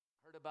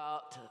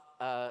About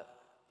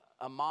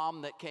a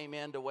mom that came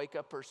in to wake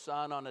up her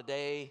son on a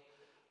day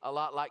a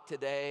lot like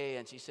today,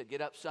 and she said,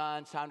 "Get up,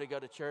 son, it's time to go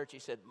to church." He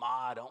said,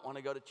 "Ma, I don't want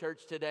to go to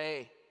church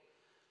today.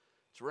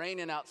 It's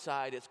raining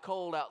outside, it's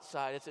cold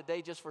outside, it's a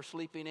day just for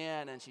sleeping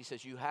in." And she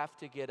says, "You have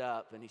to get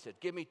up." And he said,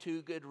 "Give me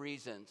 2 good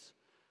reasons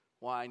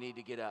why I need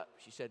to get up."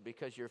 She said,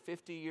 "Because you're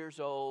 50 years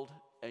old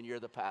and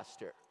you're the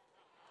pastor."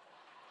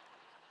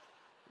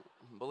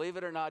 Believe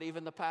it or not,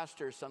 even the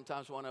pastors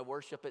sometimes want to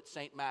worship at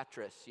St.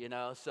 Mattress,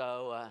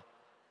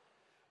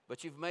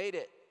 but you've made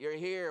it. You're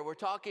here. We're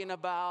talking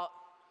about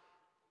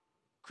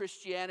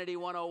Christianity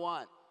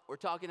 101. We're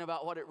talking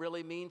about what it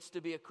really means to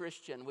be a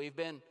Christian. We've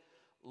been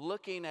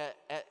looking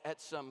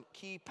at some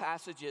key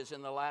passages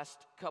in the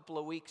last couple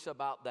of weeks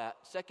about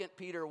that. 2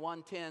 Peter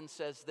 1:10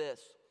 says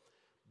this: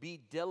 "Be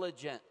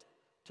diligent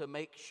to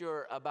make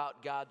sure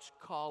about God's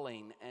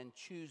calling and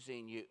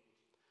choosing you."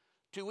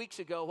 2 weeks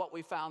ago, what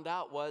we found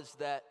out was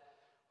that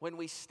when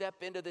we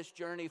step into this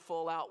journey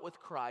full out with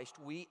Christ,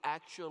 we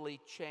actually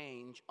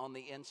change on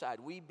the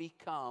inside. We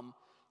become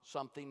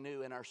something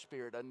new in our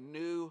spirit, a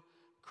new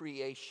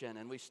creation.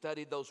 And we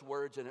studied those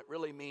words, and it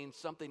really means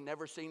something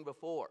never seen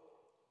before.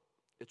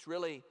 It's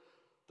really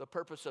the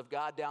purpose of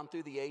God down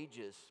through the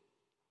ages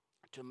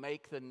to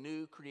make the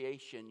new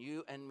creation,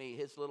 you and me,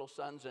 his little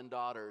sons and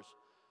daughters,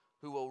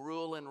 who will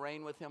rule and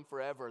reign with him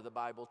forever, the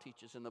Bible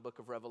teaches in the book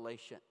of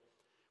Revelation.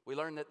 We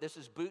learned that this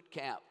is boot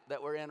camp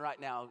that we're in right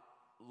now,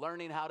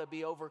 learning how to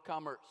be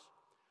overcomers.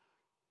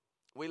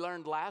 We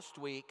learned last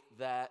week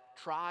that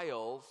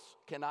trials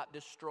cannot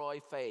destroy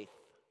faith.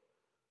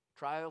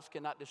 Trials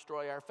cannot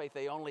destroy our faith.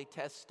 They only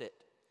test it.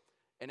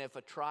 And if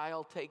a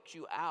trial takes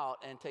you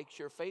out and takes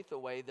your faith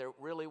away, there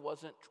really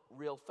wasn't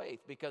real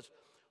faith. Because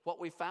what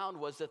we found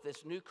was that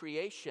this new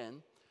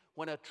creation,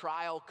 when a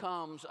trial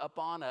comes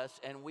upon us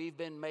and we've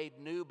been made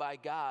new by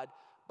God,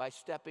 by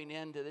stepping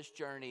into this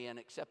journey and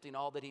accepting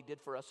all that he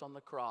did for us on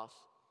the cross,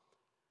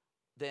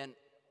 then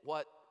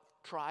what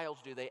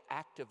trials do? They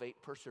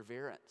activate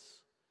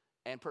perseverance.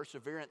 And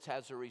perseverance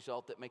has a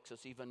result that makes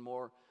us even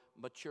more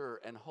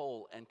mature and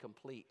whole and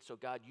complete. So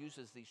God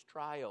uses these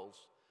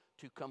trials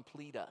to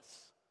complete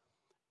us.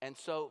 And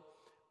so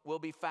we'll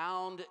be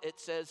found, it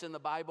says in the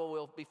Bible,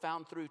 we'll be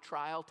found through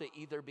trial to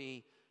either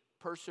be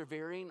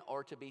persevering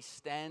or to be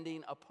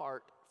standing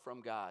apart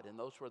from God. And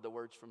those were the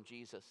words from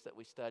Jesus that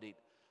we studied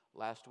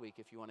last week.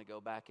 If you want to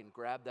go back and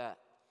grab that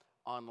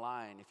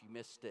online, if you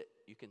missed it,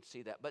 you can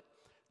see that. But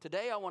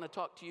today I want to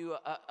talk to you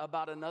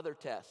about another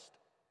test.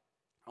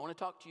 I want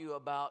to talk to you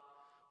about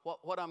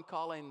what I'm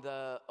calling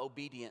the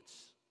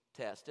obedience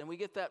test. And we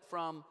get that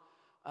from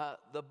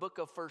the book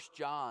of 1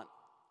 John.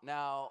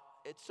 Now,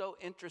 it's so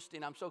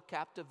interesting. I'm so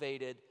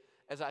captivated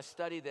as I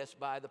study this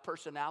by the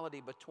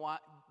personality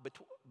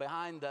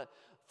behind the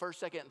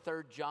 1st, 2nd, and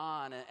 3rd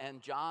John,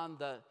 and John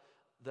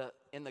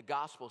in the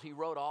Gospels. He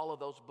wrote all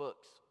of those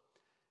books.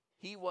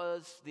 He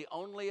was the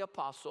only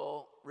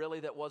apostle, really,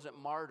 that wasn't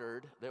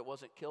martyred, that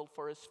wasn't killed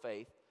for his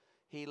faith.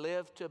 He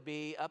lived to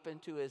be up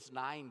into his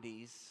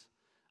 90s,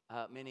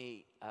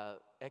 many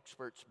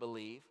experts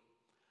believe.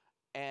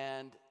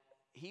 And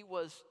he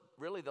was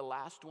really the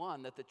last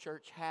one that the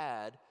church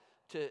had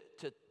to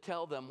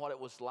tell them what it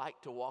was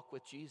like to walk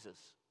with Jesus.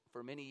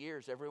 For many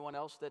years, everyone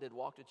else that had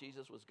walked with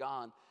Jesus was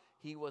gone.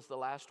 He was the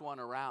last one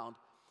around.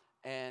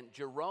 And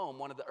Jerome,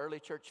 one of the early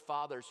church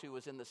fathers who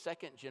was in the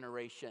 2nd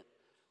generation,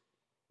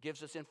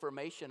 gives us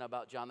information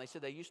about John. They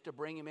said they used to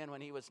bring him in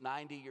when he was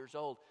 90 years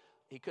old.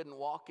 He couldn't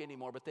walk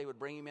anymore, but they would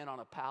bring him in on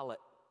a pallet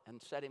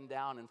and set him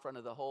down in front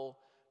of the whole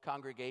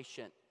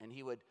congregation. And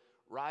he would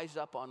rise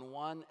up on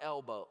one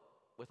elbow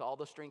with all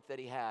the strength that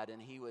he had, and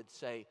he would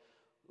say,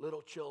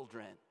 "Little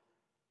children,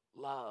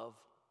 love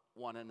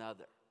one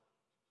another."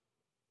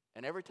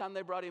 And every time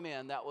they brought him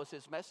in, that was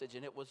his message,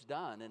 and it was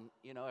done. And,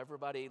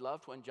 everybody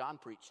loved when John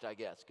preached, I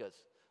guess,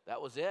 because that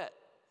was it.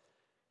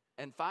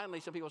 And finally,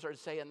 some people started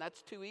saying,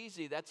 "That's too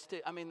easy. That's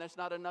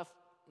not enough,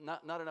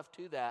 not enough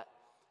to that."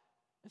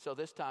 And so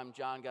this time,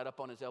 John got up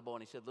on his elbow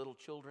and he said, "Little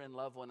children,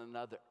 love one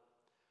another.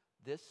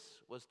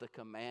 This was the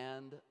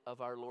command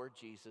of our Lord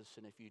Jesus,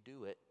 and if you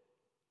do it,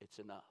 it's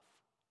enough."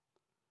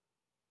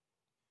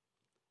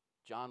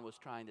 John was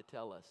trying to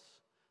tell us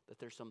that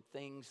there's some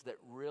things that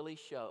really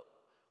show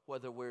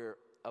whether we're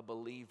a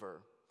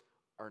believer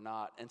or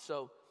not. And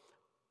so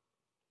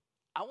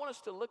I want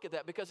us to look at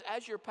that, because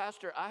as your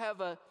pastor, I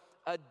have a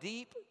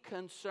deep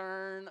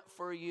concern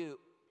for you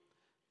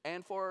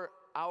and for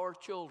our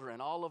children,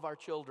 all of our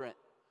children,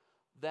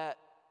 that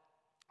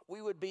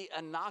we would be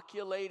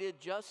inoculated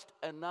just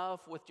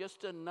enough with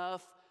just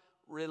enough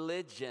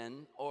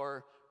religion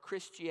or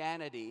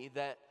Christianity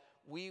that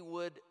we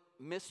would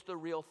miss the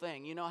real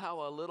thing. You know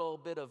how a little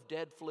bit of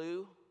dead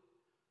flu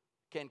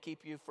can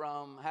keep you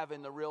from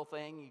having the real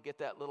thing? You get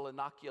that little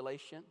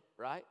inoculation,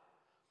 right?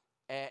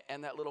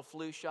 And that little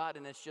flu shot,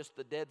 and it's just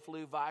the dead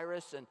flu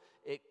virus, and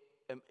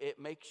it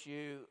makes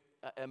you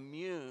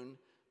immune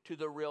to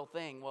the real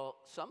thing. Well,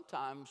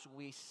 sometimes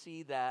we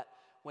see that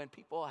when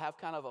people have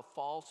kind of a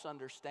false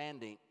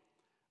understanding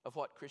of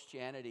what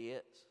Christianity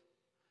is.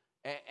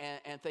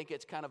 and think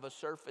it's kind of a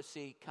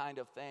surfacey kind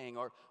of thing.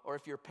 Or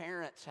if your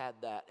parents had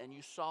that and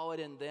you saw it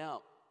in them,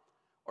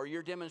 or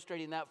you're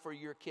demonstrating that for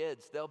your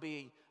kids, they'll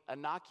be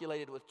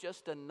inoculated with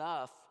just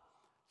enough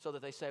so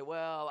that they say,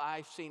 well,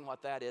 I've seen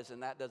what that is,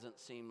 and that doesn't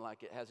seem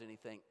like it has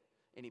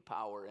any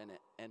power in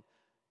it. And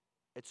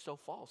it's so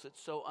false.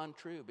 It's so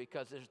untrue,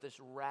 because there's this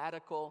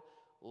radical,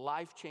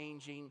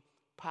 life-changing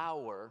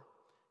power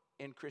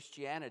in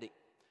Christianity.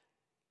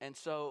 And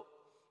so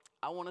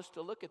I want us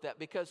to look at that,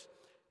 because,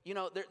 you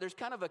know, there's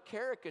kind of a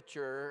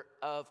caricature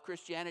of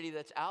Christianity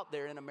that's out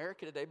there in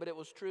America today, but it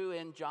was true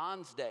in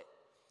John's day.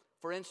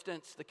 For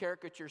instance, the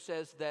caricature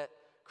says that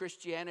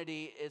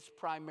Christianity is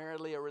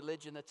primarily a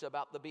religion that's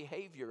about the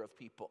behavior of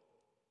people.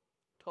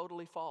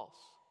 Totally false.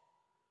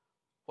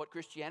 What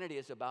Christianity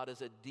is about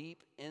is a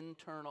deep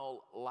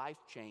internal life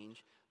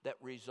change that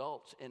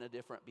results in a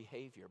different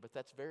behavior. But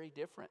that's very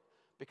different,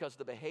 because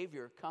the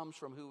behavior comes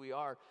from who we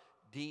are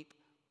deep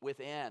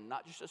within,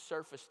 not just a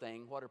surface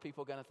thing. What are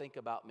people going to think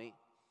about me?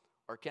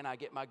 Or can I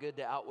get my good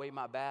to outweigh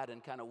my bad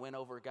and kind of win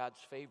over God's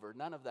favor?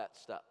 None of that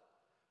stuff.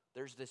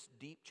 There's this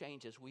deep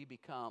change as we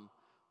become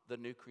the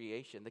new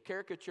creation. The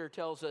caricature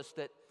tells us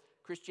that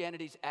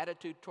Christianity's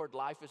attitude toward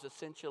life is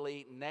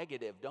essentially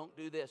negative. Don't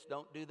do this,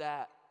 don't do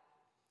that.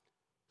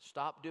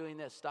 Stop doing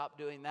this, stop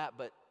doing that.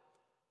 But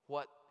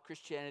what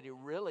Christianity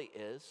really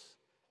is,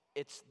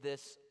 it's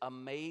this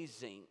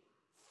amazing,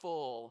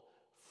 full,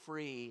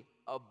 free,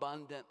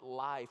 abundant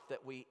life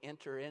that we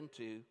enter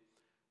into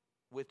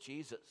with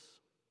Jesus.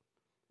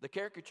 The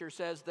caricature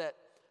says that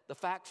the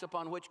facts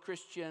upon which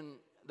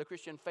the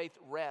Christian faith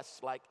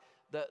rests, like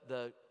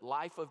the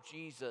life of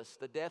Jesus,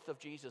 the death of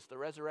Jesus, the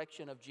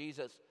resurrection of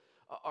Jesus,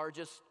 are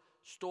just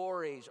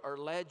stories or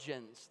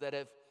legends that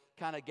have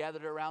kind of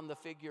gathered around the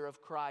figure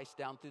of Christ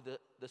down through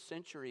the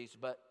centuries.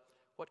 But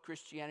what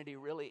Christianity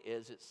really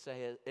is,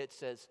 it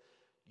says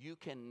you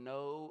can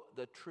know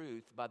the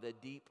truth by the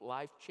deep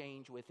life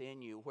change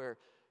within you, where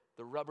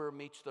the rubber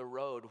meets the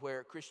road,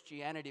 where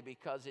Christianity,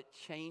 because it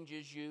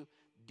changes you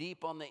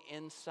deep on the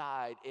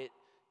inside, it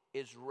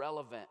is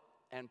relevant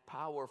and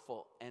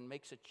powerful and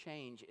makes a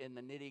change in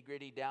the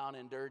nitty-gritty, down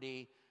and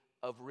dirty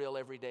of real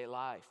everyday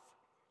life.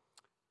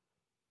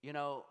 You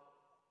know,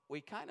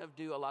 we kind of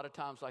do a lot of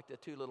times like the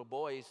two little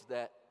boys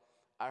that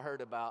I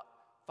heard about,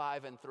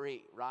 5 and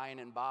 3, Ryan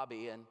and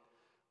Bobby, and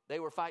they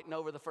were fighting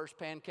over the first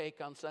pancake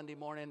on Sunday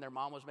morning. Their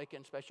mom was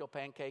making special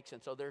pancakes,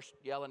 and so they're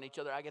yelling at each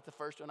other, I get the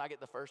first one, I get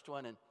the first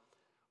one, and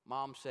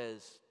mom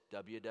says,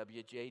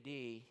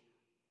 WWJD.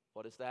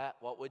 What is that?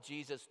 What would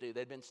Jesus do?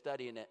 They'd been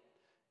studying it,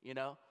 you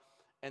know?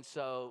 And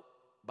so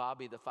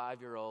Bobby, the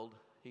 5-year-old,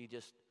 he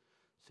just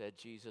said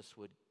Jesus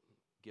would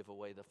give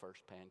away the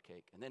first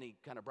pancake. And then he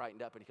kind of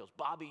brightened up and he goes,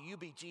 Bobby, you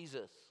be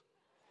Jesus.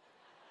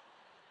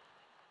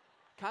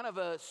 Kind of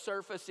a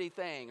surfacey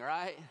thing,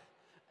 right?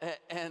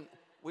 And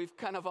we've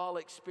kind of all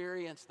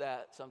experienced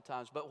that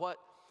sometimes. But what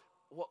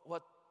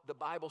the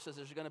Bible says,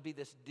 there's going to be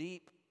this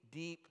deep,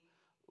 deep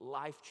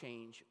life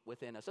change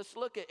within us. Let's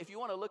look at, if you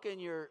want to look in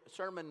your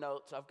sermon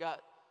notes, I've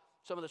got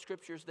some of the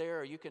scriptures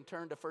there, or you can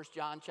turn to 1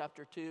 John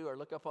chapter 2 or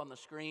look up on the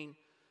screen.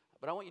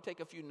 But I want you to take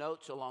a few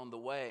notes along the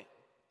way.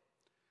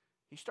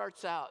 He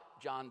starts out,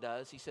 John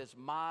does, he says,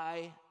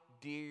 my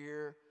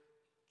dear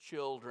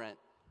children.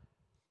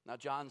 Now,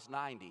 John's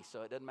 90,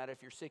 so it doesn't matter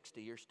if you're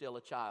 60, you're still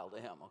a child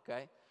to him,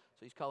 okay?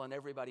 So he's calling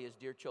everybody his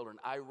dear children.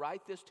 I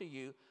write this to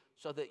you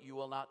so that you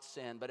will not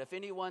sin. But if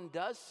anyone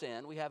does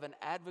sin, we have an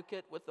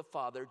advocate with the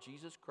Father,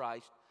 Jesus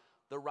Christ,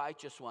 the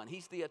righteous one.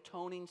 He's the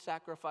atoning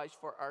sacrifice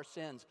for our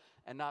sins,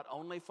 and not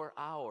only for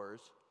ours,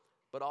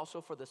 but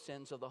also for the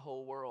sins of the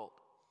whole world.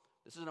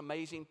 This is an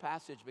amazing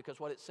passage, because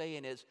what it's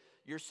saying is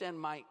your sin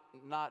might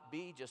not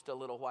be just a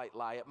little white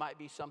lie. It might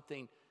be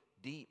something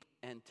deep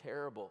and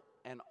terrible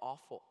and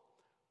awful.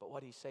 But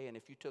what he's saying,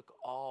 if you took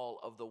all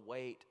of the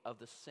weight of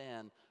the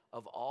sin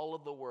of all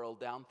of the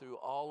world down through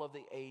all of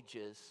the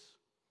ages,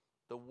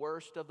 the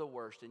worst of the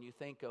worst, and you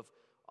think of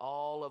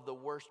all of the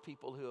worst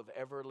people who have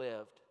ever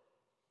lived,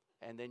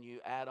 and then you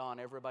add on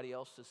everybody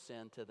else's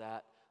sin to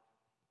that,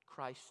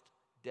 Christ's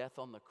death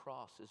on the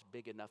cross is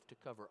big enough to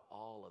cover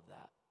all of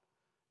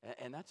that.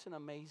 And that's an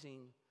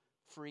amazing,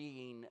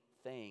 freeing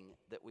thing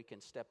that we can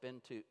step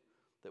into,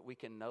 that we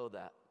can know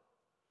that.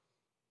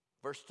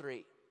 Verse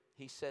 3,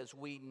 he says,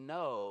 we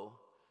know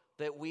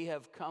that we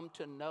have come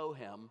to know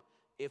him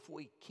if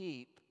we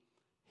keep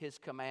his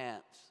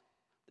commands.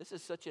 This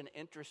is such an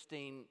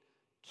interesting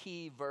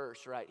key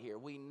verse right here.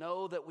 We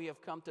know that we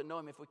have come to know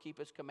him if we keep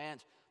his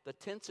commands. The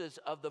tenses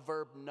of the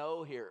verb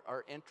know here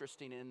are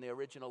interesting in the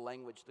original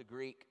language, the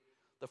Greek.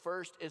 The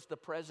first is the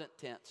present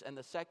tense, and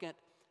the second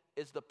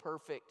is the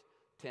perfect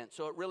tense.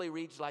 So it really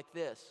reads like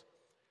this.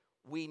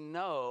 We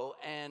know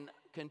and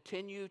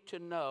continue to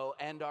know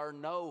and are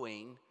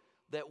knowing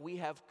that we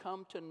have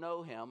come to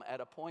know him at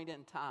a point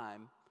in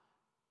time,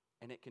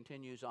 and it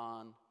continues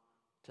on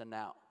to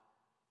now.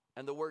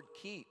 And the word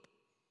keep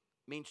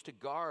means to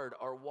guard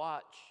or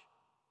watch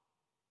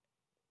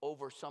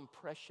over some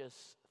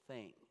precious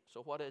thing.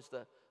 So what is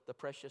the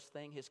precious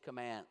thing? His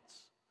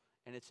commands.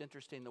 And it's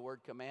interesting, the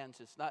word commands,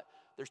 it's not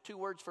There's two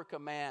words for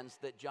commands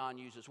that John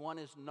uses. One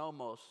is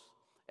nomos,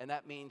 and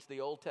that means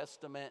the Old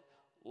Testament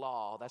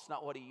law. That's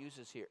not what he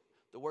uses here.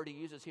 The word he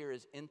uses here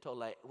is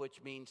entole,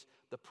 which means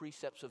the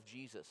precepts of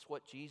Jesus,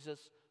 what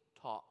Jesus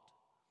taught.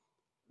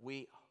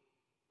 We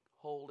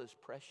hold as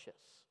precious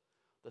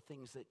the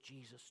things that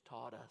Jesus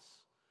taught us,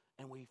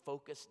 and we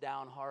focus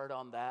down hard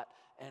on that,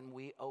 and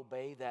we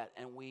obey that,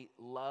 and we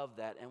love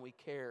that, and we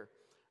care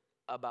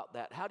about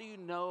that. How do you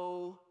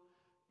know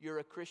you're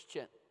a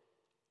Christian?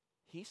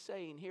 He's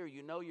saying here,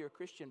 you know you're a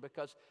Christian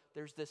because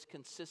there's this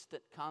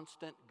consistent,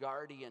 constant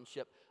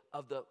guardianship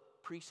of the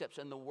precepts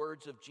and the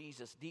words of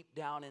Jesus deep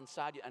down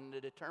inside you, and the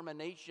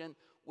determination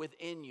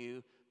within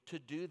you to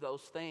do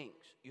those things.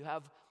 You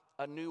have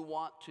a new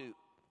want to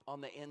on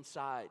the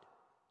inside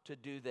to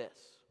do this.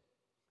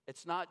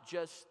 It's not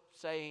just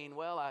saying,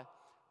 well, I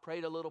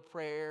prayed a little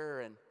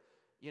prayer and,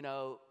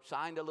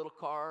 signed a little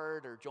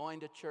card or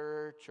joined a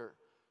church or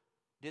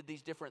did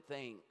these different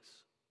things.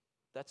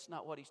 That's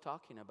not what he's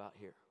talking about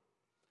here.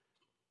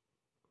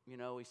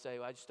 We say,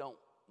 well, I just don't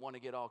want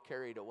to get all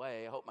carried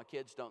away. I hope my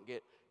kids don't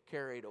get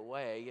carried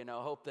away.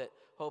 Hope that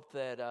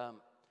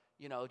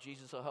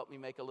Jesus will help me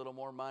make a little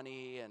more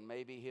money, and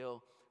maybe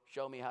he'll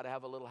show me how to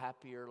have a little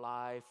happier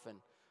life,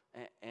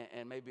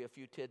 and maybe a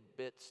few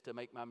tidbits to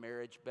make my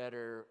marriage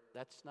better.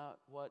 That's not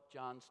what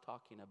John's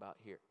talking about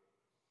here.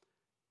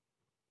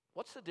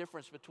 What's the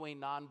difference between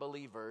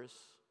non-believers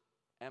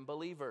and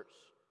believers?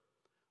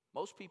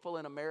 Most people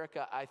in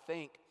America, I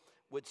think,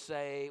 would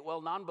say,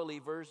 well,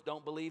 non-believers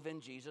don't believe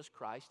in Jesus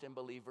Christ and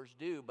believers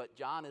do. But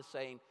John is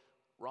saying,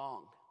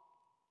 wrong.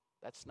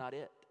 That's not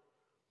it.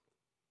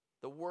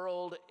 The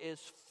world is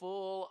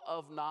full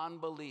of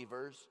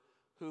non-believers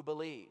who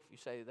believe. You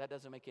say, that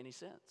doesn't make any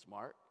sense,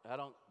 Mark. I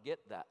don't get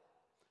that.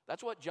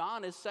 That's what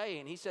John is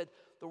saying. He said,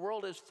 the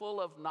world is full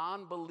of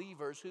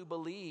non-believers who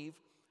believe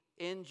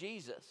in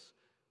Jesus.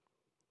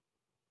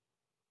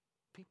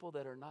 People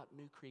that are not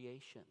new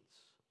creations,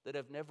 that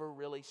have never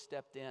really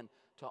stepped in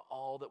to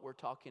all that we're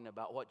talking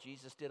about, what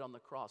Jesus did on the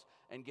cross,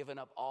 and given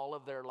up all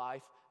of their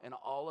life and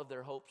all of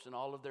their hopes and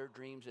all of their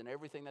dreams and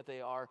everything that they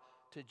are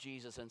to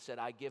Jesus, and said,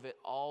 I give it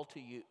all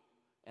to you,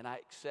 and I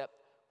accept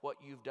what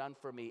you've done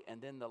for me.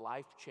 And then the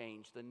life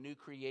change, the new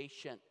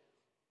creation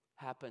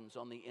happens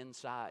on the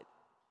inside.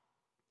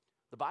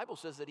 The Bible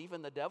says that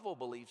even the devil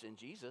believes in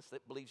Jesus,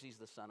 that believes he's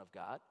the Son of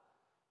God.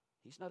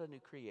 He's not a new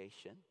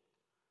creation,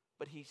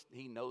 but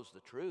he knows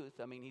the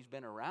truth. I mean, he's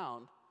been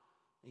around.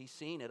 He's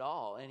seen it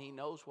all, and he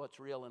knows what's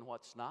real and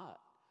what's not.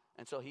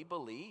 And so he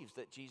believes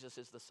that Jesus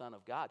is the Son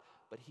of God,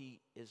 but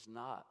he is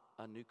not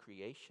a new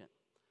creation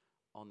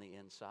on the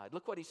inside.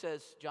 Look what he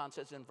says, John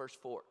says in verse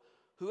 4.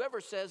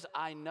 Whoever says,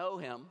 I know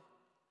him,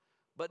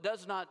 but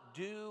does not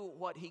do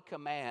what he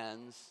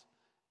commands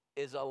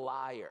is a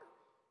liar.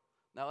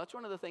 Now, that's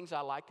one of the things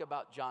I like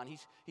about John.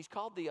 He's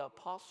called the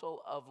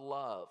apostle of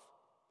love.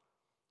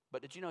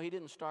 But did you know he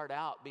didn't start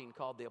out being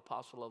called the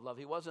apostle of love?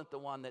 He wasn't the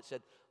one that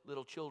said,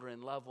 little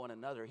children, love one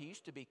another. He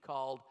used to be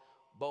called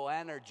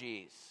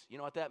Boanerges. You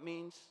know what that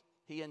means?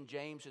 He and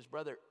James, his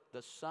brother,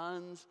 the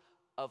sons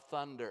of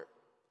thunder.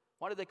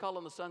 Why did they call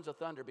them the sons of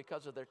thunder?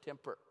 Because of their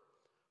temper.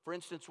 For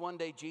instance, one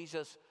day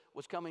Jesus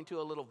was coming to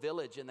a little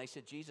village, and they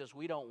said, Jesus,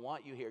 we don't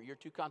want you here. You're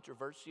too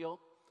controversial.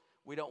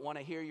 We don't want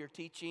to hear your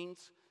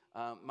teachings.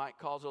 Might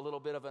cause a little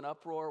bit of an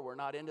uproar. We're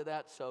not into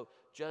that, so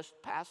just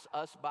pass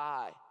us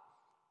by.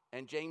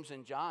 And James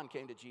and John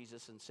came to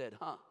Jesus and said,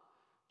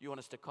 do you want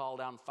us to call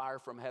down fire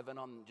from heaven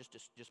on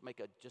just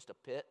make a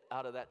pit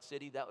out of that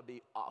city? That would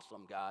be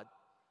awesome, God.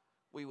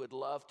 We would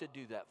love to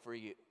do that for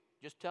you.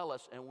 Just tell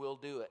us and we'll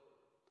do it.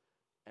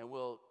 And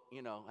we'll,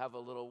 have a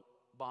little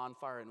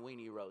bonfire and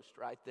weenie roast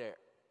right there.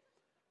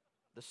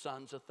 The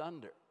sons of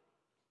thunder.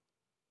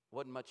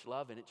 Wasn't much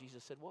love in it.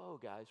 Jesus said, whoa,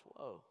 guys,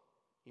 whoa,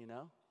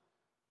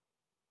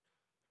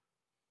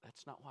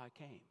 That's not why I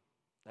came.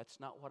 That's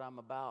not what I'm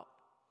about.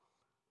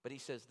 But he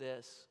says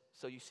this,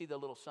 so you see the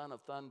little son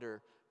of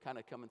thunder kind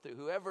of coming through.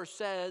 Whoever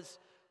says,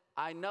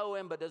 I know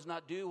him, but does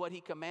not do what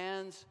he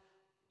commands,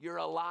 you're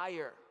a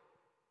liar.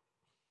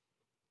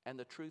 And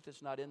the truth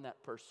is not in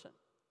that person.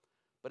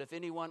 But if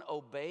anyone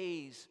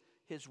obeys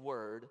his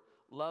word,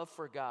 love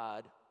for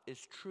God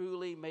is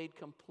truly made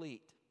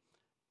complete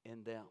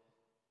in them.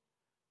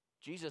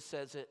 Jesus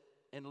says it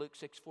in Luke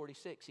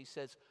 6:46. He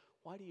says,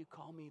 why do you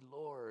call me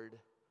Lord,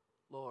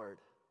 Lord,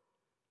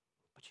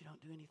 but you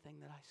don't do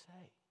anything that I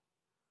say?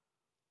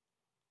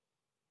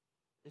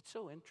 It's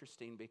so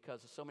interesting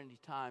because so many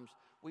times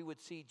we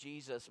would see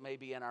Jesus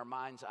maybe in our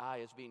mind's eye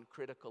as being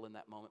critical in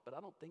that moment, but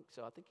I don't think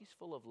so. I think he's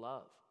full of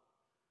love.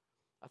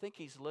 I think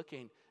he's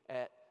looking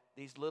at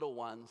these little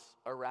ones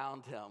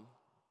around him,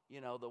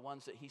 the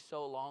ones that he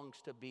so longs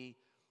to be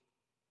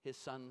his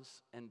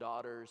sons and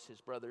daughters, his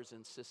brothers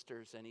and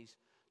sisters, and he's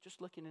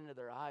just looking into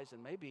their eyes,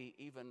 and maybe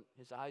even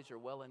his eyes are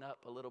welling up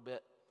a little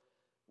bit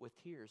with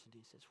tears, and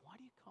he says, why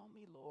do you call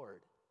me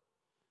Lord,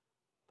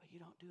 but you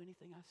don't do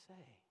anything I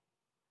say?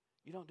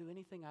 You don't do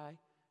anything I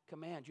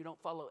command. You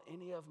don't follow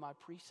any of my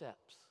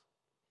precepts.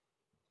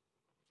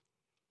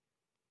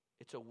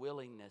 It's a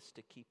willingness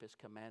to keep his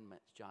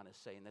commandments, John is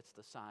saying. That's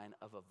the sign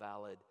of a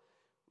valid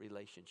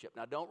relationship.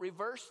 Now, don't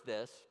reverse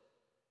this.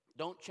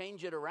 Don't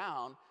change it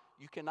around.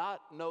 You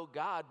cannot know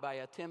God by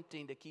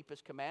attempting to keep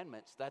his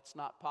commandments. That's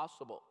not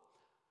possible.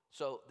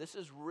 So this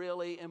is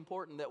really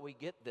important that we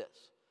get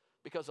this,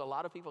 because a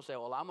lot of people say,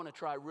 well, I'm going to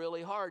try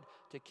really hard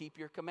to keep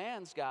your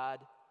commands, God,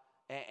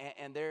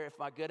 and there, if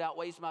my good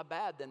outweighs my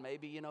bad, then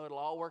maybe, it'll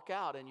all work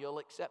out and you'll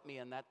accept me.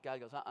 And that guy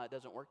goes, it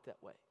doesn't work that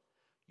way.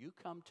 You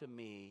come to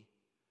me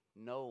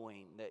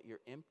knowing that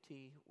you're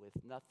empty with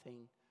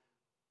nothing,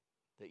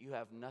 that you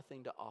have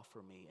nothing to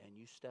offer me, and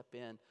you step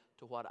in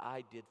to what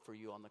I did for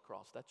you on the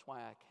cross. That's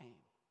why I came.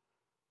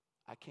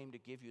 I came to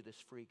give you this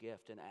free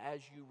gift. And as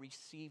you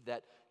receive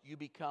that, you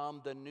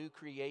become the new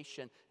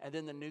creation. And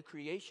then the new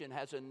creation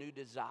has a new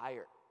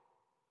desire,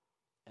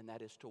 and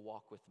that is to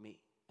walk with me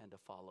and to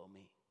follow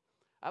me.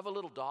 I have a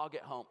little dog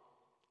at home,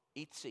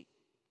 Itsy.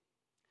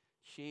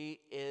 She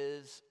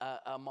is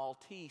a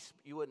Maltese.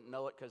 You wouldn't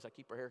know it because I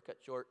keep her hair cut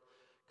short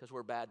because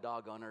we're bad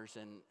dog owners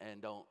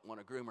and don't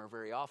want to groom her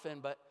very often.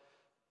 But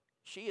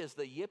she is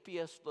the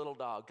yippiest little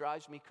dog.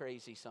 Drives me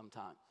crazy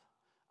sometimes.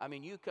 I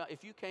mean,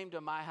 if you came to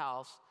my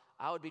house,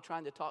 I would be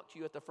trying to talk to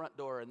you at the front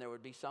door, and there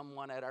would be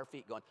someone at our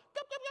feet going,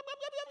 yup, yup, yup, yup,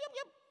 yup, yup,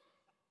 yup.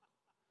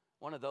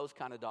 One of those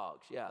kind of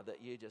dogs, yeah,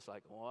 that you just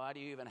like, why do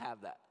you even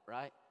have that,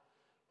 right?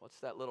 What's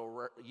that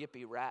little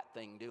yippy rat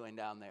thing doing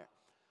down there?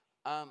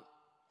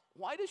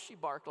 Why does she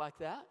bark like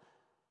that?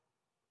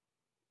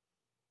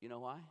 You know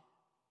why?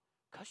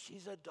 Because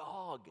she's a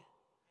dog.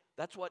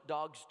 That's what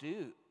dogs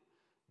do.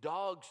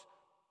 Dogs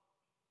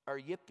are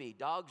yippy.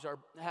 Dogs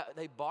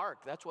they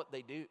bark. That's what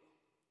they do.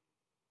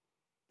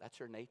 That's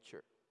her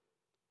nature.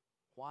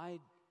 Why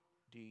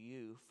do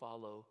you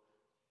follow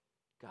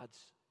God's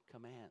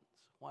commands?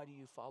 Why do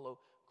you follow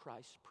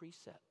Christ's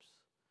precepts?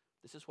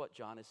 This is what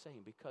John is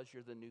saying, because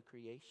you're the new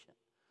creation.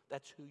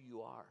 That's who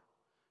you are.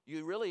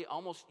 You really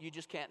you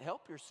just can't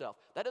help yourself.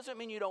 That doesn't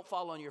mean you don't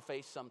fall on your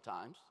face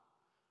sometimes,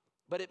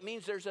 but it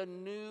means there's a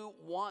new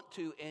want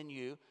to in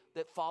you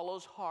that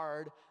follows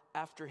hard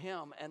after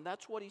him, and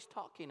that's what he's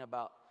talking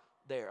about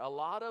there. A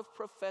lot of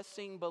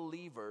professing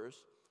believers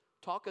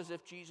talk as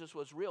if Jesus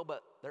was real,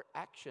 but their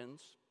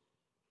actions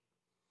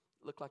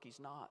look like he's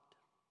not.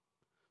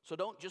 So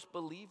don't just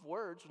believe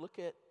words, look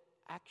at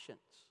actions.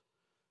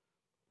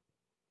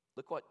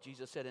 Look what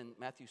Jesus said in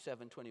Matthew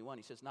 7:21.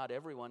 He says, not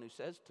everyone who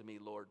says to me,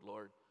 Lord,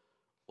 Lord,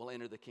 will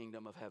enter the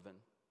kingdom of heaven,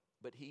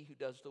 but he who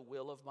does the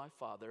will of my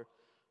Father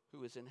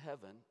who is in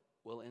heaven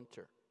will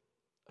enter.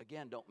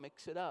 Again, don't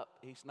mix it up.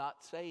 He's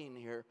not saying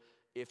here,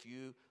 if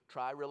you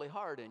try really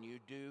hard and you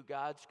do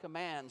God's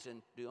commands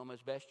and do them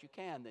as best you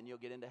can, then you'll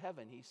get into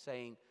heaven. He's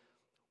saying,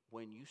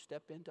 when you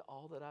step into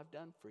all that I've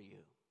done for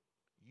you,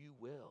 you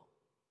will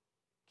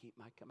keep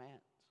my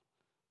commands.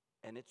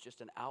 And it's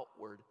just an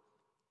outward,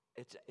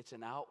 it's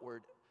an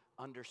outward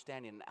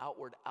understanding, an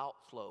outward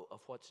outflow of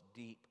what's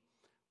deep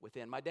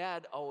within. My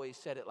dad always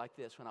said it like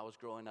this when I was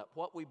growing up: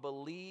 what we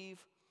believe,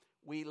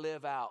 we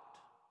live out.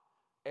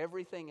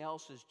 Everything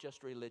else is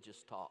just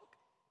religious talk.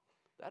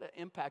 That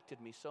impacted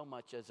me so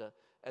much as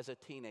a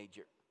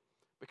teenager,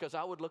 because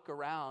I would look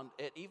around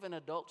at even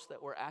adults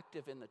that were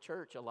active in the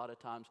church a lot of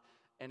times,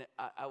 and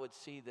I would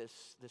see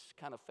this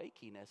kind of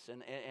fakiness,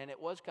 and it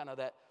was kind of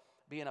that,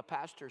 being a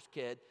pastor's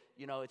kid,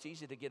 it's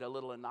easy to get a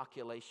little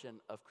inoculation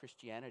of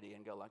Christianity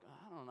and go like,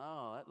 I don't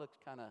know, that looks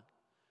kind of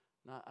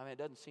not, it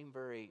doesn't seem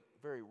very,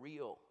 very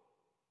real.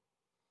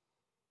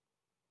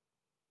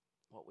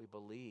 What we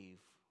believe,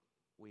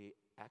 we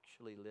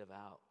actually live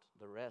out.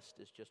 The rest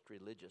is just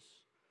religious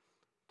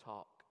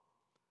talk.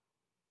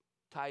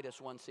 Titus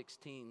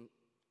 1:16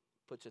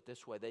 puts it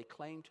this way: they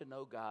claim to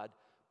know God,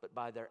 but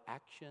by their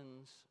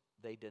actions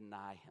they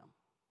deny him.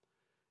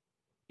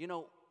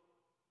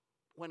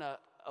 When a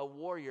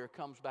warrior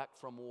comes back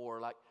from war,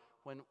 like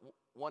when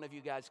one of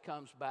you guys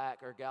comes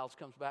back or gals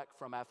comes back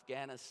from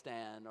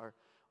Afghanistan or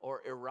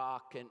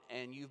Iraq,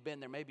 and you've been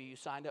there, maybe you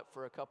signed up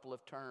for a couple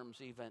of terms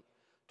even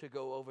to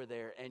go over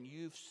there, and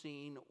you've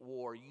seen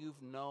war,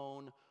 you've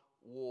known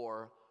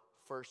war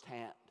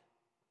firsthand.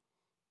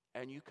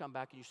 And you come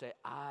back and you say,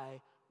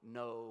 I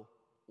know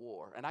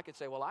war. And I could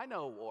say, well, I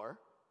know war,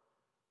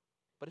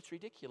 but it's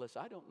ridiculous.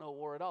 I don't know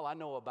war at all. I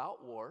know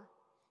about war,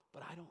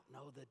 but I don't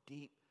know the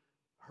deep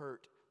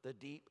hurt, the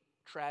deep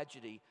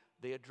tragedy,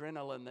 the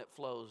adrenaline that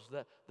flows,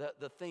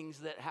 the things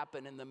that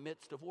happen in the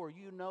midst of war.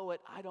 You know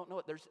it, I don't know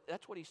it.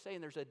 That's what he's saying.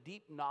 There's a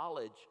deep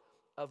knowledge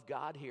of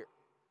God here.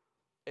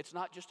 It's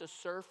not just a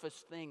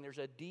surface thing. There's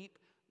a deep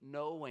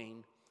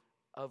knowing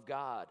of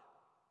God.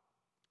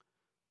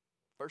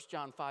 1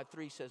 John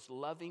 5:3 says,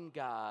 loving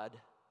God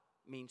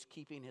means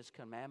keeping his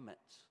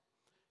commandments.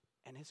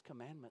 And his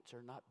commandments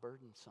are not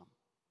burdensome.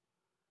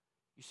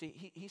 You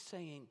see, he's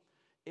saying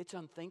it's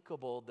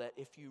unthinkable that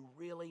if you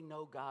really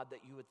know God,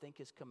 that you would think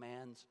his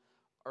commands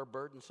are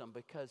burdensome,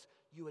 because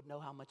you would know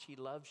how much he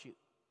loves you.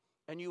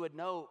 And you would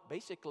know,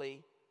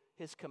 basically,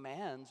 his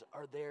commands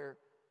are there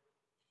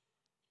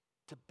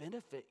to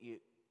benefit you.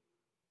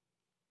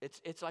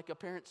 It's like a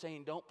parent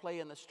saying, don't play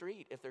in the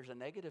street if there's a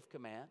negative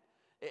command.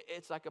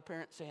 It's like a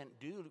parent saying,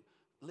 dude,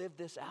 live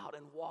this out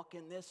and walk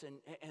in this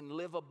and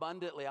live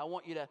abundantly. I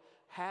want you to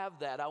have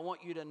that. I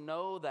want you to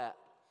know that.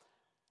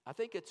 I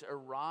think it's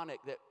ironic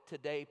that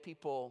today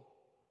people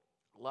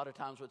a lot of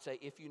times would say,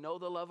 if you know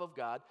the love of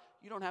God,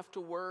 you don't have to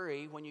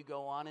worry when you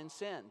go on in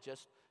sin.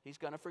 Just, he's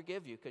going to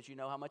forgive you because you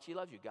know how much he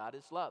loves you. God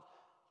is love.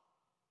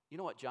 You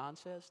know what John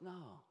says?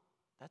 No,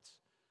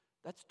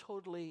 that's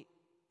totally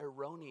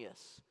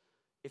erroneous.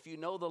 If you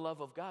know the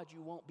love of God,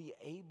 you won't be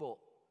able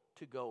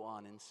to go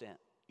on in sin.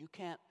 You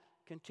can't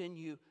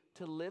continue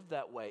to live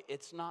that way.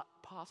 It's not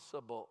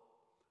possible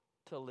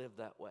to live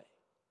that way.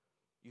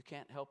 You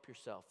can't help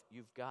yourself.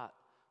 You've got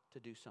to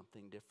do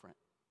something different.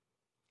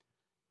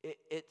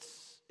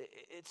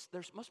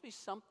 There must be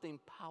something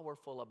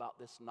powerful about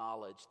this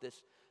knowledge,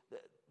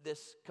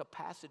 this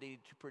capacity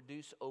to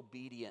produce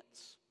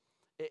obedience.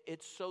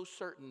 It's so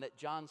certain that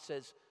John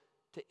says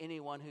to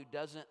anyone who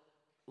doesn't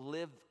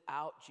live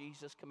out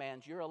Jesus'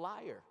 commands, you're a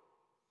liar.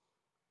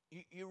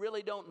 You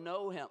really don't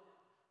know him.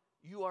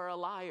 You are a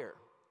liar.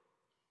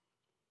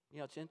 You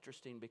know, it's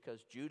interesting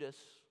because Judas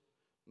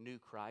knew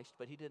Christ,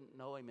 but he didn't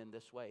know him in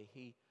this way.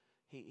 He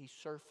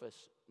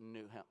surface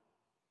knew him.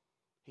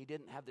 He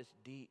didn't have this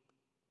deep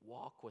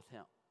walk with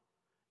him.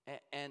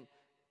 And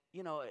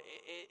you know,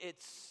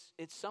 it's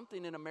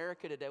something in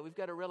America today. We've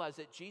got to realize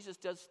that Jesus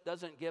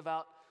doesn't give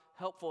out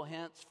helpful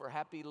hints for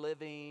happy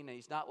living. And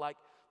he's not like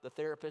the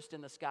therapist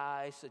in the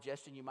sky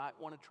suggesting you might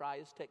want to try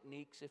his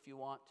techniques if you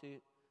want to.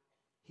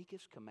 He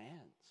gives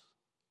commands.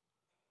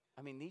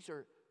 I mean, these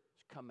are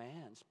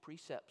commands,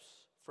 precepts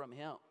from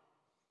him.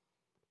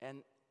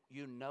 And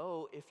you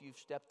know if you've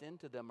stepped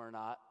into them or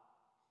not.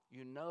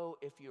 You know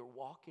if you're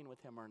walking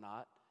with him or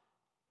not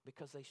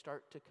because they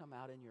start to come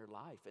out in your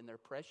life and they're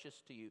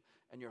precious to you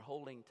and you're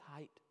holding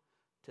tight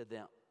to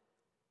them.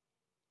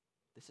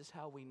 This is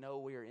how we know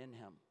we are in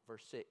him.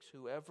 Verse 6,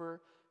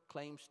 whoever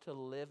claims to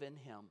live in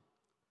him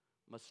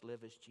must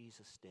live as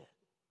Jesus did.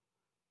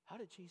 How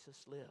did Jesus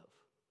live?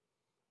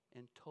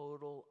 In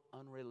total,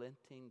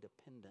 unrelenting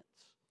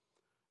dependence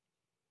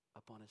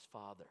upon his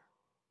Father.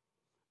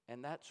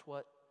 And that's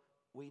what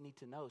we need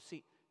to know.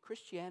 See,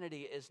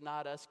 Christianity is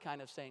not us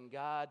kind of saying,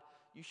 God,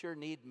 you sure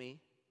need me.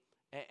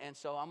 And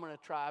so I'm going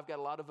to try. I've got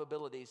a lot of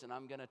abilities and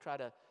I'm going to try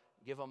to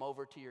give them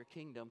over to your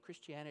kingdom.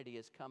 Christianity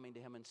is coming to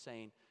him and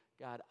saying,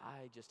 God,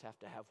 I just have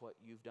to have what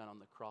you've done on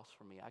the cross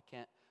for me. I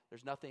can't,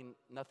 there's nothing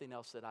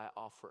else that I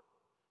offer.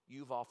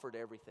 You've offered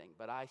everything,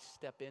 but I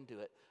step into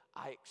it.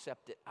 I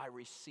accept it. I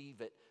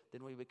receive it.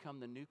 Then we become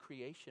the new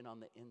creation on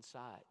the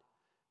inside.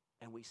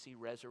 And we see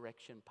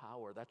resurrection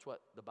power. That's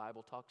what the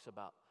Bible talks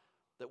about.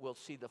 That we'll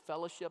see the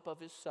fellowship of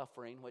his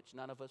suffering, which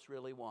none of us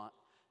really want,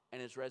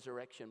 and his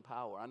resurrection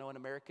power. I know in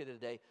America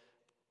today,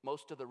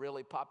 most of the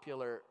really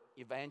popular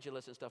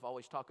evangelists and stuff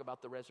always talk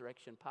about the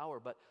resurrection power,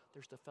 but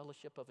there's the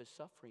fellowship of his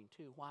suffering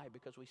too. Why?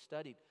 Because we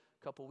studied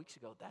a couple weeks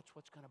ago, that's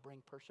what's going to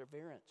bring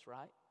perseverance,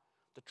 right?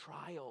 The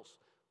trials,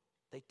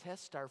 they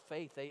test our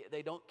faith.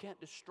 They can't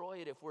destroy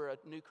it if we're a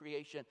new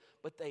creation,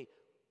 but they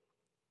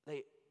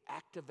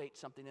activate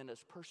something in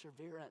us,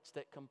 perseverance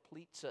that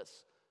completes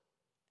us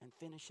and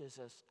finishes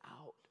us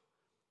out.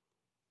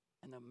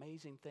 And the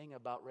amazing thing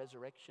about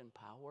resurrection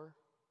power,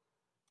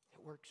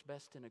 it works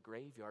best in a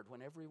graveyard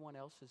when everyone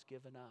else has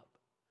given up.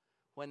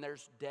 When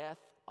there's death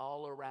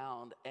all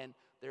around and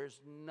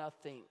there's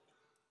nothing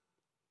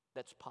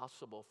that's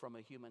possible from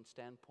a human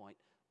standpoint,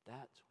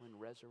 that's when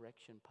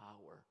resurrection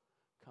power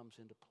comes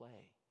into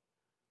play.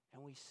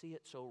 And we see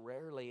it so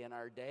rarely in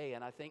our day.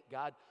 And I think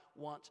God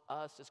wants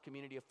us as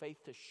Community of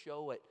Faith to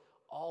show it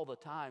all the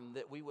time,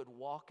 that we would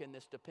walk in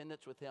this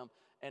dependence with him.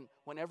 And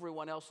when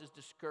everyone else is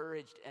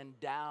discouraged and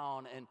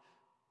down and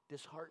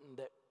disheartened,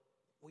 that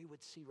we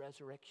would see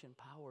resurrection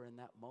power in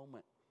that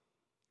moment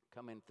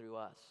coming through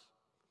us.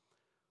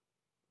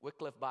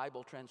 Wycliffe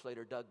Bible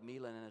translator Doug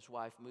Meelan and his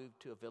wife moved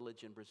to a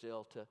village in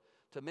Brazil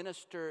to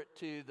minister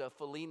to the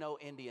Fulino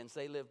Indians.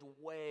 They lived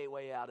way,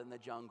 way out in the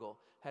jungle,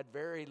 had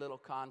very little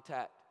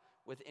contact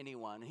with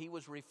anyone. He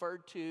was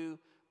referred to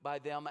by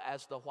them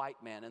as the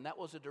white man, and that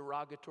was a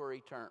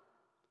derogatory term,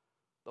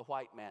 the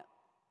white man,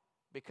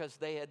 because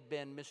they had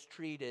been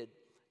mistreated,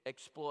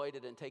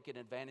 exploited, and taken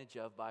advantage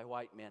of by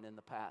white men in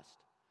the past.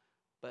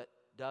 But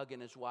Doug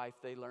and his wife,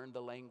 they learned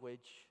the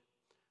language.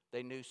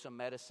 They knew some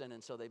medicine,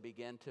 and so they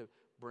began to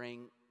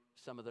bring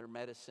some of their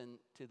medicine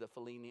to the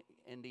Fulino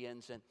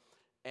Indians.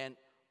 And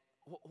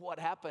what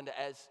happened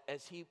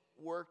as he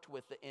worked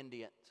with the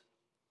Indians,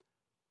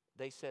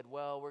 they said,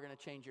 well, we're going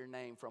to change your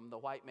name from the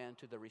white man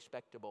to the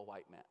respectable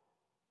white man.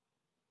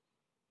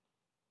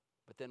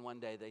 But then one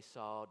day they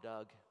saw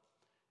Doug,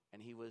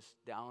 and he was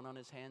down on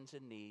his hands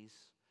and knees,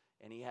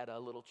 and he had a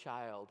little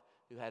child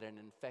who had an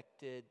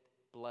infected,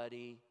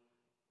 bloody,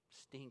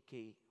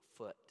 stinky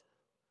foot,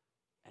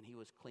 and he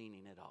was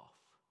cleaning it off.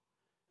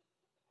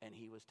 And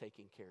he was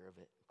taking care of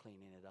it,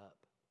 cleaning it up.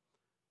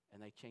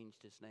 And they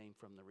changed his name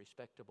from the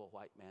respectable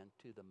white man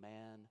to the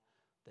man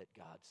that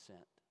God sent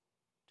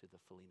to the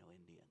Fulino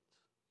Indians.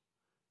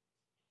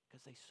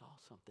 Because they saw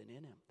something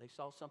in him. They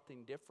saw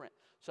something different,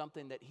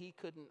 something that he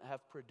couldn't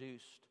have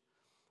produced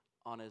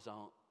on his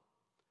own.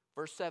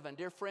 Verse 7,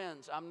 dear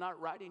friends, I'm not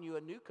writing you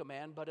a new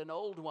command, but an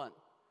old one,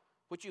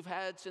 which you've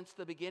had since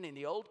the beginning.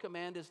 The old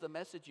command is the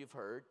message you've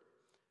heard.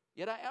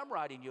 Yet I am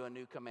writing you a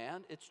new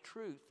command. Its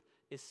truth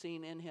is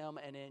seen in him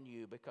and in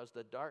you, because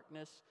the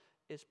darkness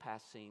is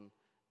passing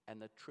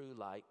and the true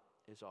light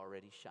is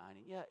already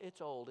shining. Yeah,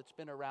 it's old. It's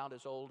been around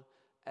as old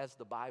as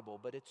the Bible,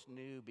 but it's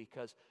new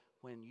because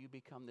when you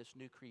become this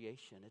new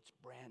creation, it's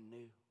brand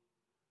new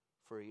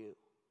for you.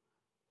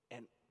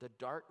 And the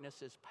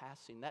darkness is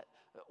passing.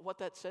 What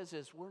that says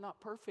is we're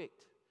not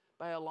perfect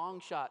by a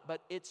long shot,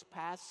 but it's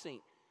passing.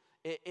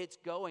 It's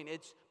going.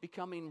 It's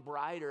becoming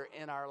brighter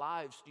in our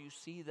lives. Do you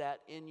see that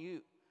in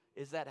you?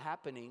 Is that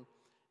happening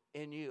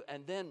in you?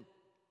 And then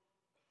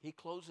he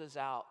closes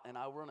out, and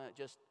I want to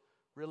just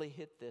really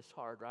hit this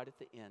hard right at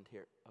the end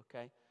here,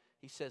 okay?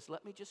 He says,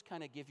 let me just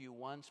kind of give you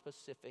one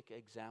specific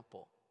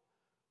example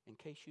in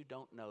case you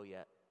don't know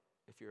yet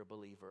if you're a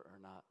believer or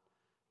not.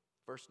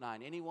 Verse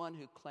 9, anyone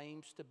who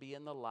claims to be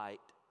in the light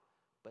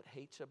but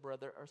hates a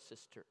brother or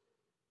sister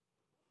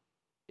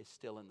is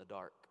still in the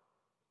dark.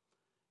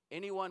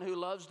 Anyone who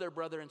loves their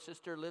brother and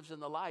sister lives in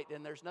the light,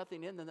 and there's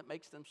nothing in them that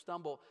makes them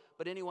stumble.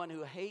 But anyone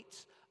who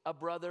hates a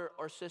brother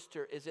or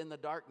sister is in the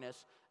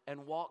darkness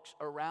and walks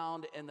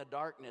around in the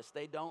darkness.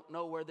 They don't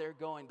know where they're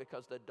going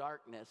because the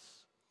darkness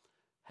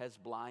has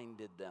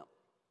blinded them.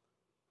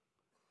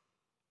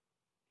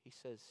 He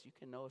says you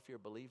can know if you're a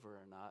believer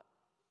or not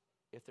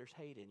if there's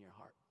hate in your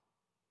heart.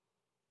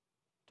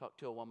 Talked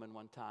to a woman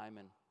one time,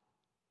 and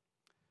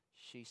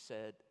she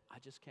said, I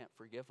just can't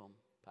forgive them,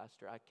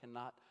 Pastor. I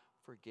cannot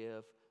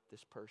forgive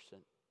this person.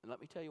 And let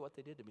me tell you what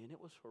they did to me, and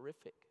it was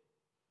horrific.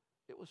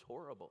 It was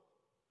horrible.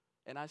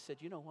 And I said,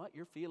 you know what?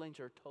 Your feelings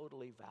are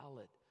totally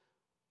valid,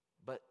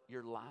 but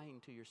you're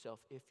lying to yourself.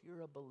 If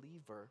you're a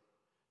believer,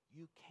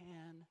 you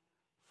can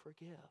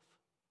forgive.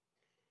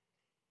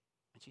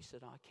 And she said,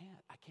 oh,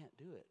 I can't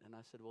do it. And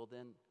I said, well,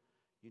 then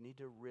you need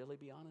to really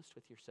be honest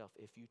with yourself.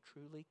 If you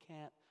truly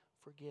can't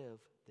forgive,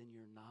 then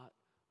you're not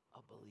a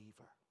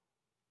believer.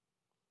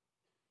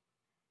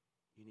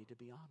 You need to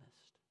be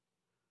honest.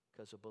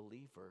 Because a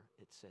believer,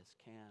 it says,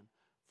 can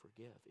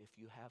forgive. If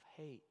you have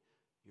hate,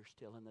 you're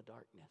still in the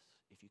darkness.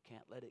 If you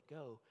can't let it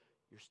go,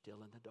 you're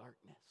still in the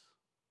darkness.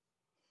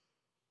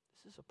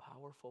 This is a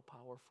powerful,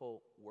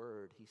 powerful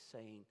word. He's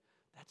saying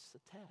that's the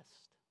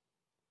test.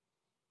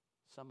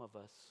 Some of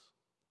us,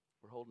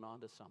 we're holding on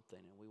to something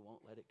and we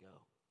won't let it go.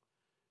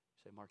 You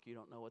say, Mark, you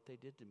don't know what they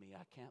did to me.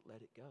 I can't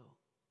let it go.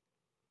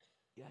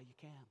 Yeah, you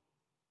can.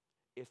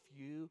 If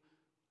you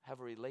have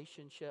a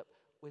relationship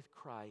with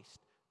Christ,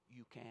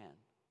 you can.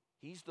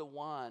 He's the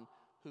one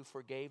who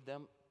forgave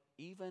them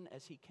even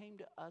as he came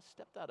to us,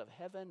 stepped out of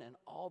heaven and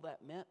all that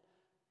meant,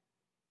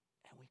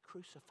 and we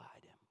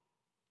crucified him.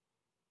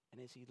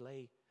 And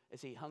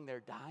as he hung there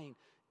dying,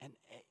 and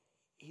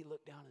he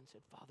looked down and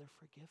said, Father,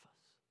 forgive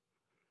us.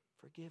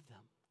 Forgive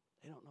them.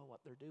 They don't know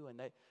what they're doing.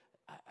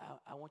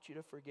 I want you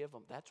to forgive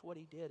them. That's what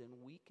he did, and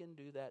we can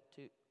do that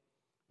too.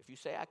 If you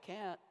say, I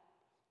can't,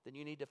 then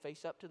you need to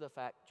face up to the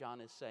fact,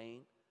 John is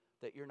saying,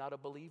 that you're not a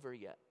believer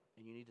yet.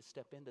 And you need to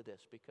step into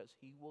this because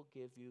he will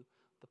give you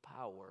the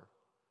power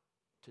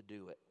to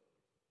do it.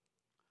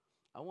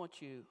 I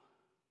want you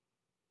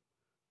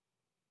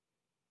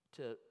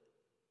to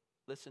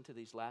listen to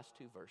these last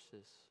two verses.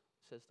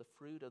 It says, the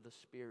fruit of the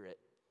Spirit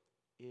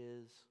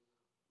is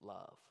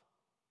love.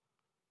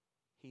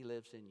 He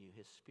lives in you.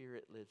 His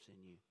Spirit lives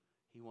in you.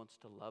 He wants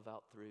to love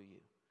out through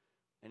you.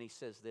 And he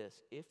says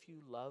this, if you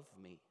love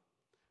me,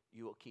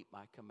 you will keep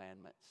my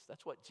commandments.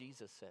 That's what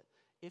Jesus said.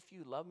 If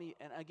you love me,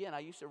 and again, I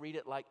used to read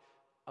it like,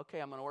 okay,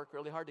 I'm going to work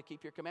really hard to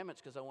keep your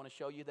commandments because I want to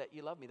show you that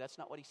you love me. That's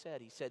not what he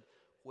said. He said,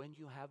 when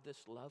you have this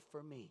love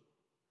for me,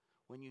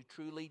 when you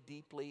truly,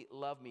 deeply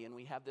love me, and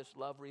we have this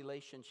love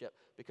relationship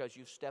because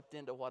you've stepped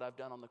into what I've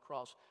done on the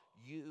cross,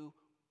 you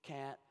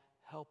can't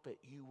help it.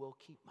 You will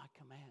keep my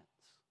commands.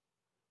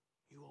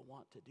 You will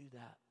want to do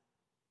that.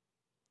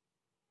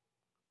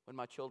 When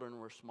my children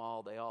were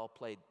small, they all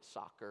played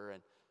soccer,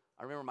 and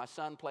I remember my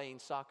son playing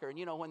soccer, and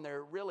you know, when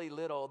they're really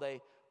little,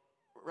 they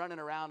running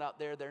around out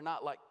there, they're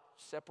not like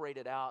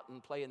separated out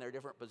and play in their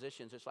different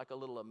positions. It's like a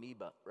little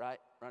amoeba, right?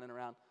 Running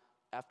around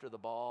after the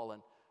ball.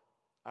 And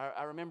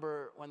I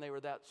remember when they were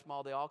that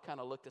small, they all kind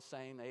of looked the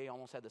same. They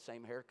almost had the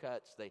same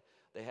haircuts.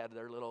 They had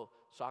their little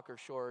soccer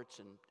shorts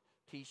and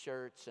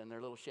T-shirts and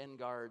their little shin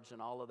guards and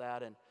all of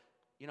that. And,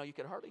 you know, you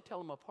could hardly tell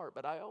them apart,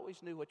 but I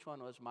always knew which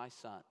one was my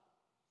son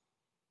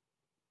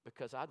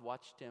because I'd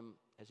watched him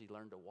as he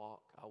learned to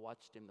walk. I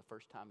watched him the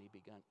first time he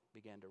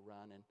began to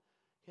run, and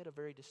he had a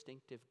very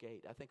distinctive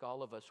gait. I think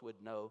all of us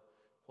would know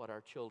what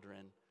our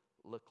children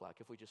look like.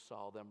 If we just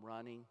saw them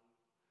running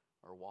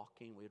or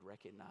walking, we'd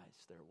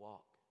recognize their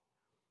walk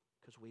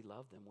because we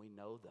love them, we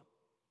know them.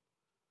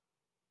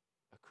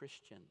 A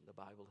Christian, the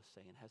Bible is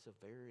saying, has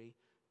a very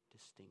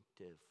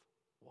distinctive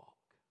walk.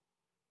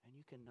 And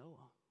you can know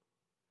them.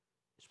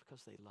 It's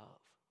because they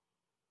love.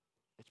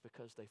 It's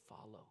because they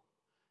follow.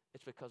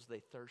 It's because they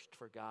thirst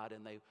for God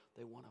and they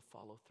want to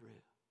follow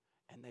through.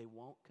 And they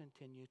won't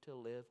continue to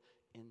live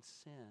in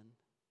sin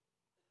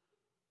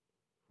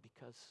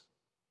because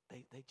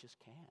they just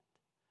can't.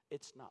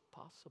 It's not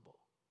possible.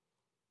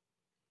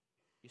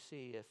 You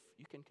see, if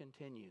you can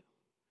continue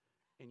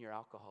in your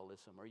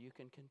alcoholism, or you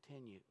can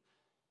continue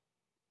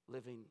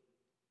living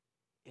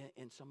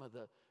against some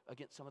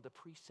of the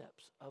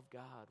precepts of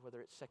God, whether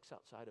it's sex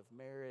outside of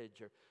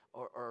marriage,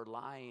 or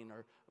lying,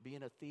 or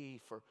being a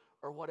thief,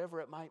 or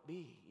whatever it might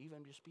be,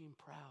 even just being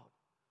proud.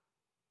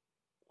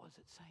 What is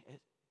it saying?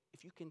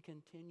 If you can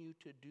continue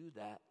to do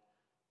that,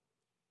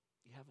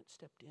 you haven't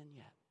stepped in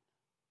yet.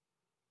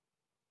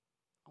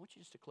 I want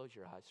you just to close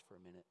your eyes for a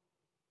minute.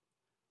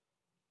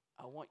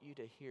 I want you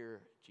to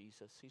hear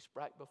Jesus. He's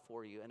right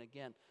before you. And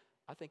again,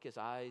 I think his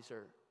eyes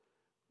are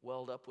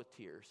welled up with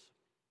tears.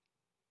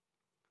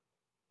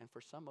 And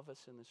for some of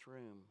us in this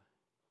room,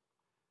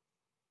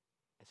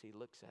 as he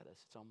looks at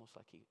us, it's almost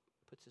like he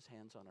puts his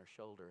hands on our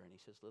shoulder and he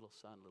says, little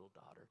son, little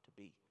daughter to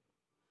be,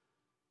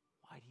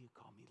 why do you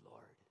call me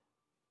Lord,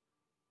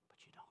 but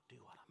you don't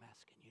do what I'm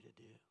asking you to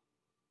do?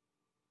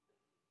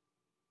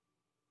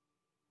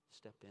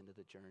 Step into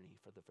the journey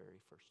for the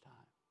very first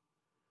time.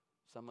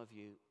 Some of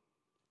you,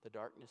 the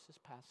darkness is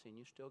passing.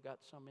 You still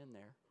got some in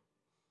there.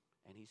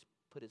 And he's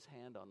put his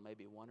hand on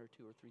maybe one or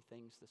two or three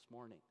things this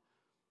morning.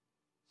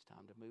 It's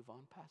time to move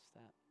on past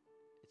that.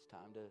 It's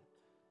time to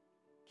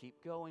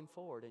keep going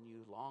forward, and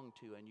you long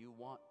to and you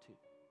want to.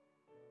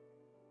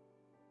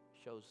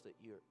 Shows that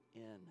you're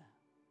in.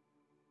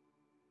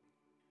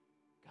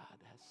 God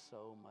has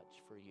so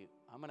much for you.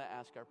 I'm going to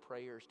ask our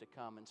prayers to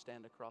come and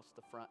stand across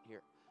the front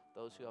here.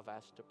 Those who have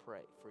asked to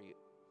pray for you.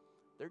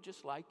 They're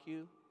just like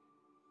you,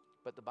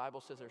 but the Bible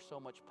says there's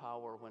so much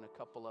power when a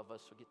couple of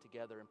us will get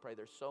together and pray.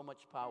 There's so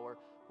much power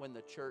when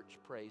the church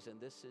prays, and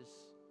this is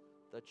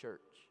the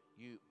church.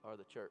 You are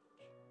the church.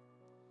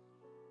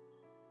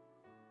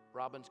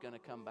 Robin's going to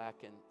come back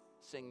and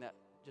sing that,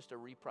 just a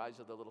reprise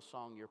of the little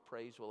song, Your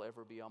Praise Will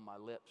Ever Be on My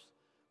Lips.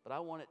 But I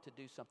want it to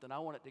do something. I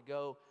want it to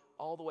go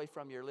all the way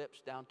from your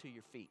lips down to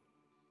your feet,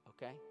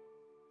 okay?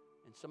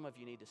 And some of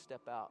you need to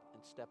step out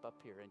and step up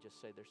here and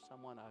just say, there's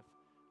someone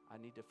I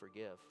need to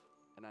forgive,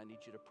 and I need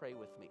you to pray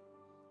with me,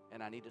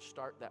 and I need to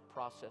start that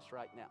process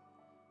right now.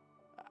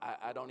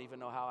 I don't even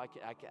know how I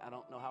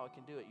don't know how I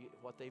can do it,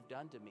 what they've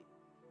done to me.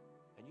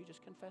 And you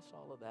just confess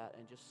all of that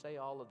and just say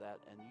all of that,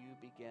 and you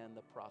begin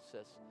the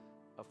process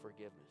of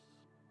forgiveness.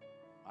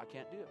 I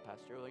can't do it,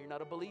 Pastor. Well, you're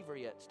not a believer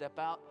yet. Step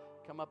out,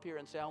 come up here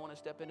and say, I want to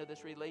step into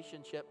this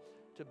relationship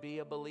to be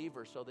a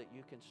believer so that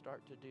you can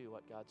start to do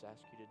what God's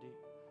asked you to do.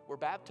 We're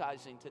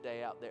baptizing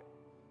today out there.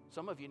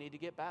 Some of you need to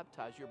get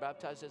baptized. You're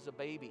baptized as a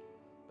baby,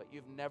 but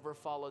you've never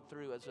followed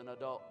through as an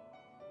adult.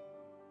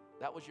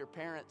 That was your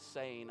parents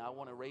saying, I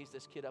want to raise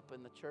this kid up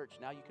in the church.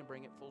 Now you can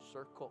bring it full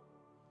circle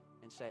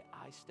and say,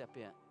 I step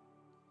in.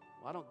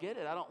 Well, I don't get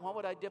it. Why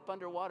would I dip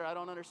underwater? I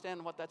don't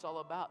understand what that's all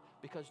about.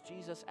 Because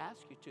Jesus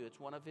asked you to. It's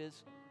one of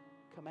his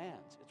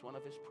commands. It's one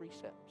of his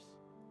precepts.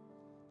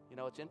 You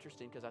know, it's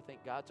interesting because I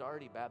think God's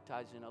already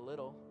baptizing a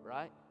little,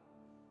 right?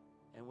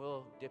 And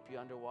we'll dip you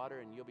underwater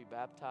and you'll be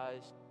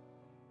baptized.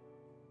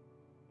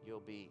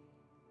 You'll be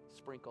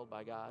sprinkled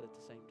by God at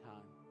the same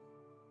time.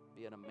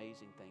 Be an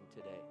amazing thing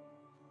today.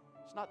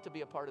 It's not to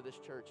be a part of this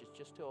church. It's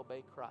just to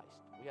obey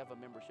Christ. We have a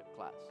membership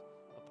class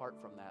apart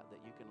from that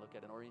you can look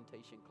at, an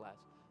orientation class,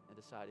 and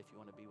decide if you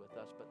want to be with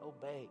us. But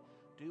obey.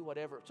 Do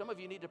whatever. Some of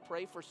you need to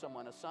pray for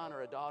someone, a son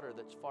or a daughter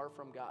that's far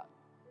from God.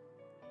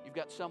 You've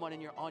got someone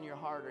on your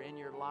heart or in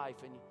your life,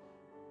 and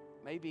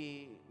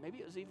maybe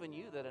it was even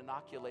you that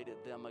inoculated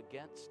them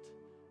against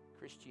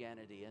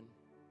Christianity, and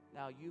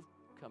now you've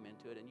come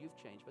into it and you've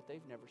changed, but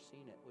they've never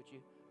seen it. Would you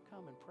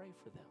come and pray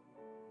for them?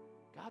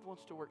 God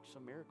wants to work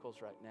some miracles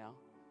right now.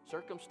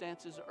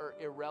 Circumstances are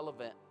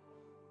irrelevant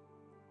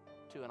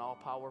to an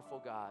all-powerful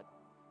God.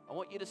 I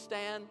want you to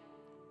stand.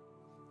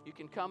 You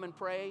can come and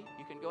pray.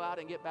 You can go out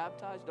and get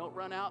baptized. Don't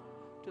run out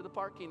to the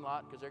parking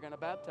lot because they're going to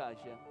baptize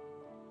you.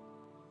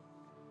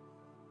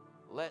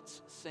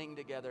 Let's sing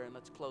together and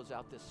let's close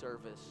out this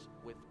service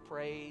with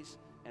praise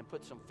and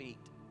put some feet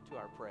to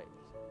our praise.